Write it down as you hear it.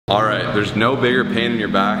Alright, there's no bigger pain in your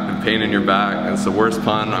back than pain in your back. That's the worst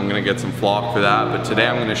pun. I'm gonna get some flack for that. But today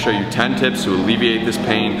I'm gonna show you 10 tips to alleviate this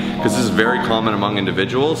pain because this is very common among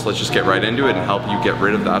individuals. Let's just get right into it and help you get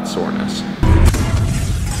rid of that soreness.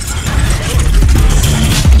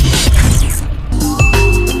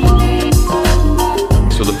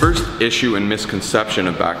 So the first issue and misconception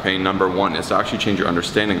of back pain, number one, is to actually change your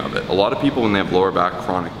understanding of it. A lot of people when they have lower back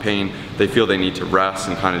chronic pain, they feel they need to rest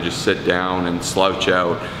and kind of just sit down and slouch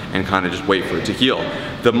out and kind of just wait for it to heal.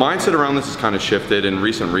 The mindset around this has kind of shifted, and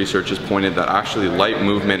recent research has pointed that actually light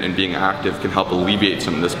movement and being active can help alleviate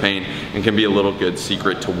some of this pain and can be a little good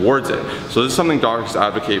secret towards it. So this is something doctors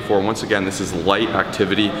advocate for. Once again, this is light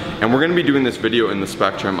activity, and we're going to be doing this video in the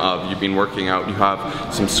spectrum of you've been working out, you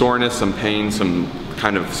have some soreness, some pain, some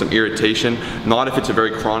irritation. Not if it's a very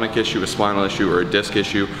chronic issue, a spinal issue, or a disc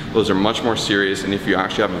issue. Those are much more serious, and if you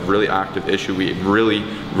actually have a really active issue, we really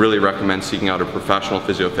recommend seeking out a professional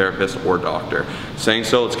physiotherapist or doctor. Saying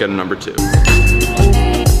so, let's get to number two.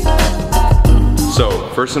 So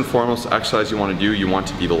first and foremost, the exercise you want to do, you want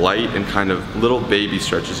to be light and kind of little baby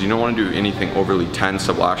stretches. You don't want to do anything overly tense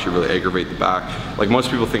that will actually really aggravate the back. Like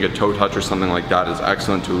most people think a toe touch or something like that is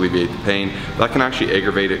excellent to alleviate the pain. That can actually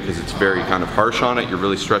aggravate it because it's very kind of harsh on it. You're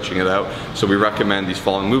really stretching it out. So we recommend these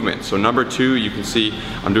following movements. So number two, you can see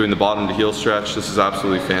I'm doing the bottom to heel stretch. This is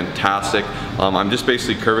absolutely fantastic. I'm just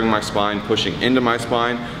basically curving my spine, pushing into my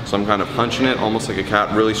spine. So I'm kind of hunching it almost like a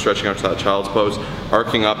cat, really stretching out to that child's pose,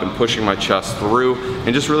 arcing up and pushing my chest through,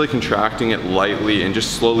 and just really contracting it lightly and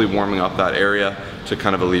just slowly warming up that area to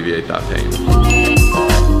kind of alleviate that pain.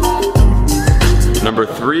 Number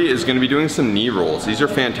three is going to be doing some knee rolls. These are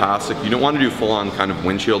fantastic. You don't want to do full-on kind of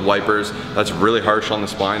windshield wipers. That's really harsh on the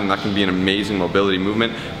spine, and that can be an amazing mobility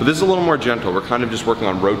movement. But this is a little more gentle. We're kind of just working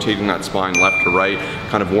on rotating that spine left to right,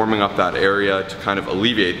 kind of warming up that area to kind of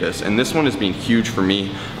alleviate this. And this one has been huge for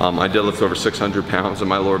me. I deadlift over 600 pounds and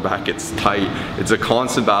my lower back gets tight. It's a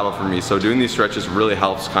constant battle for me. So doing these stretches really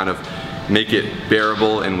helps kind of make it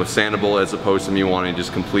bearable and withstandable as opposed to me wanting to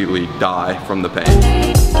just completely die from the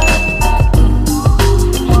pain.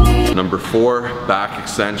 Number four, back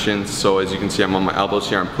extensions. So as you can see, I'm on my elbows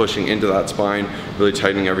here. I'm pushing into that spine, really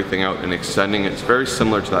tightening everything out and extending. It's very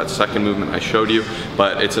similar to that second movement I showed you,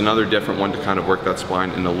 but it's another different one to kind of work that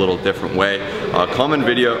spine in a little different way. A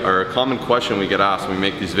common question we get asked when we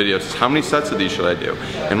make these videos is how many sets of these should I do?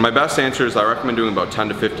 And my best answer is I recommend doing about 10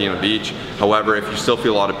 to 15 of each. However, if you still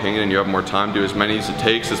feel a lot of pain and you have more time, do as many as it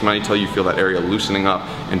takes, as many till you feel that area loosening up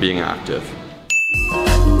and being active.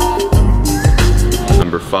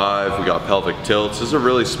 Number five, we got pelvic tilts. This is a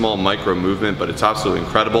really small micro movement, but it's absolutely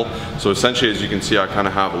incredible. So essentially, as you can see, I kind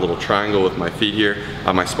of have a little triangle with my feet here. I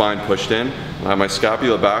have my spine pushed in. I have my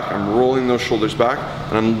scapula back. I'm rolling those shoulders back,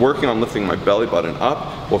 and I'm working on lifting my belly button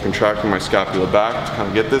up while contracting my scapula back to kind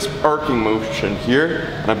of get this arcing motion here.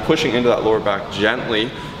 And I'm pushing into that lower back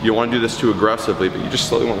gently. You don't want to do this too aggressively, but you just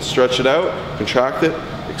slowly want to stretch it out, contract it,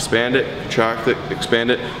 expand it, contract it, expand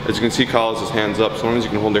it. As you can see, Kyle has his hands up. So long as you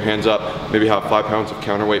can hold your hands up, maybe have 5 pounds of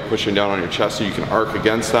counterweight pushing down on your chest so you can arc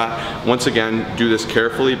against that. Once again, do this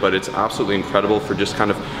carefully, but it's absolutely incredible for just kind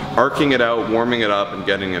of arcing it out, warming it up, and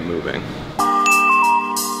getting it moving.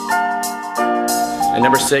 And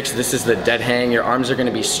number six, this is the dead hang. Your arms are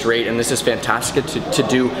gonna be straight, and this is fantastic to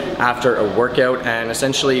do after a workout. And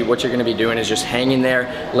essentially what you're gonna be doing is just hanging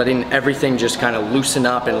there, letting everything just kind of loosen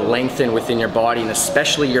up and lengthen within your body, and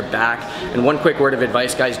especially your back. And one quick word of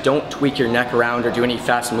advice, guys, don't tweak your neck around or do any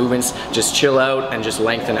fast movements. Just chill out and just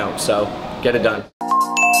lengthen out. So get it done.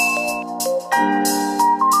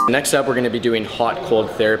 Next up, we're going to be doing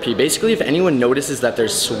hot-cold therapy. Basically, if anyone notices that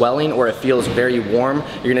there's swelling or it feels very warm,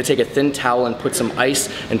 you're going to take a thin towel and put some ice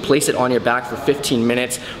and place it on your back for 15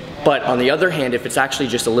 minutes. But on the other hand, if it's actually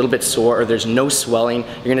just a little bit sore or there's no swelling,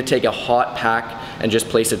 you're going to take a hot pack and just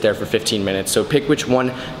place it there for 15 minutes. So pick which one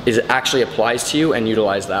actually applies to you and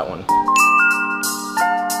utilize that one.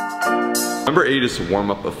 Number 8 is to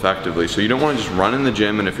warm up effectively. So you don't want to just run in the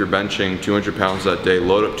gym, and if you're benching 200 pounds that day,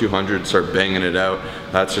 load up 200, start banging it out.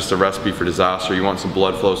 That's just a recipe for disaster. You want some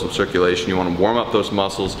blood flow, some circulation. You want to warm up those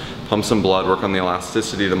muscles, pump some blood, work on the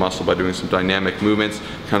elasticity of the muscle by doing some dynamic movements,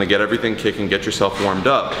 kind of get everything kicking, get yourself warmed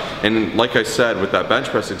up. And like I said with that bench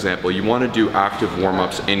press example, you want to do active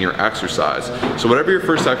warm-ups in your exercise. So whatever your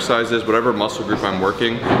first exercise is, whatever muscle group I'm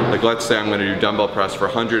working, like let's say I'm going to do dumbbell press for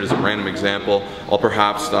 100 as a random example, I'll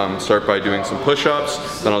perhaps start by doing some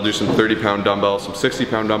push-ups, then I'll do some 30-pound dumbbells, some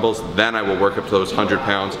 60-pound dumbbells, then I will work up to those 100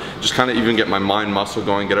 pounds, just kind of even get my mind muscle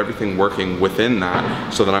going, get everything working within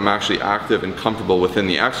that so that I'm actually active and comfortable within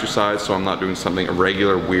the exercise, so I'm not doing something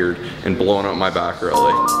irregular, weird, and blowing out my back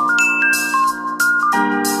early.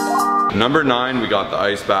 Number 9, we got the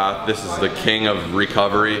ice bath. This is the king of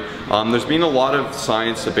recovery. There's been a lot of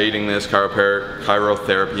science debating this,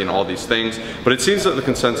 chirotherapy and all these things, but it seems that the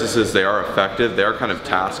consensus is they are effective, they are kind of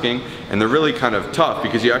tasking, and they're really kind of tough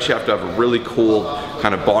because you actually have to have a really cold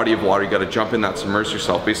kind of body of water. You gotta jump in that, submerge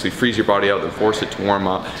yourself, basically freeze your body out and force it to warm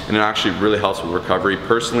up, and it actually really helps with recovery.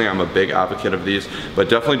 Personally, I'm a big advocate of these, but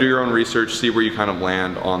definitely do your own research, see where you kind of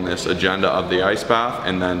land on this agenda of the ice bath,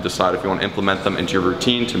 and then decide if you want to implement them into your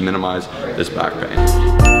routine to minimize this back pain.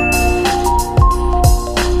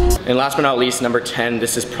 And last but not least, number 10,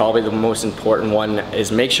 this is probably the most important one, is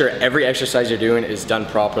make sure every exercise you're doing is done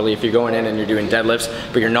properly. If you're going in and you're doing deadlifts,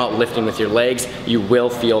 but you're not lifting with your legs, you will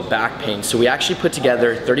feel back pain. So we actually put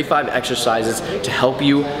together 35 exercises to help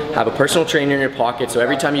you have a personal trainer in your pocket. So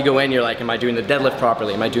every time you go in, you're like, am I doing the deadlift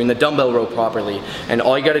properly? Am I doing the dumbbell row properly? And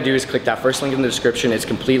all you gotta do is click that first link in the description. It's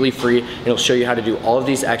completely free. It'll show you how to do all of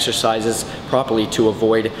these exercises properly to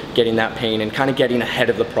avoid getting that pain and kind of getting ahead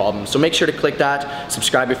of the problem. So make sure to click that,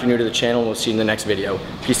 subscribe if you're new to the channel, and we'll see you in the next video.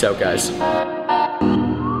 Peace out, guys.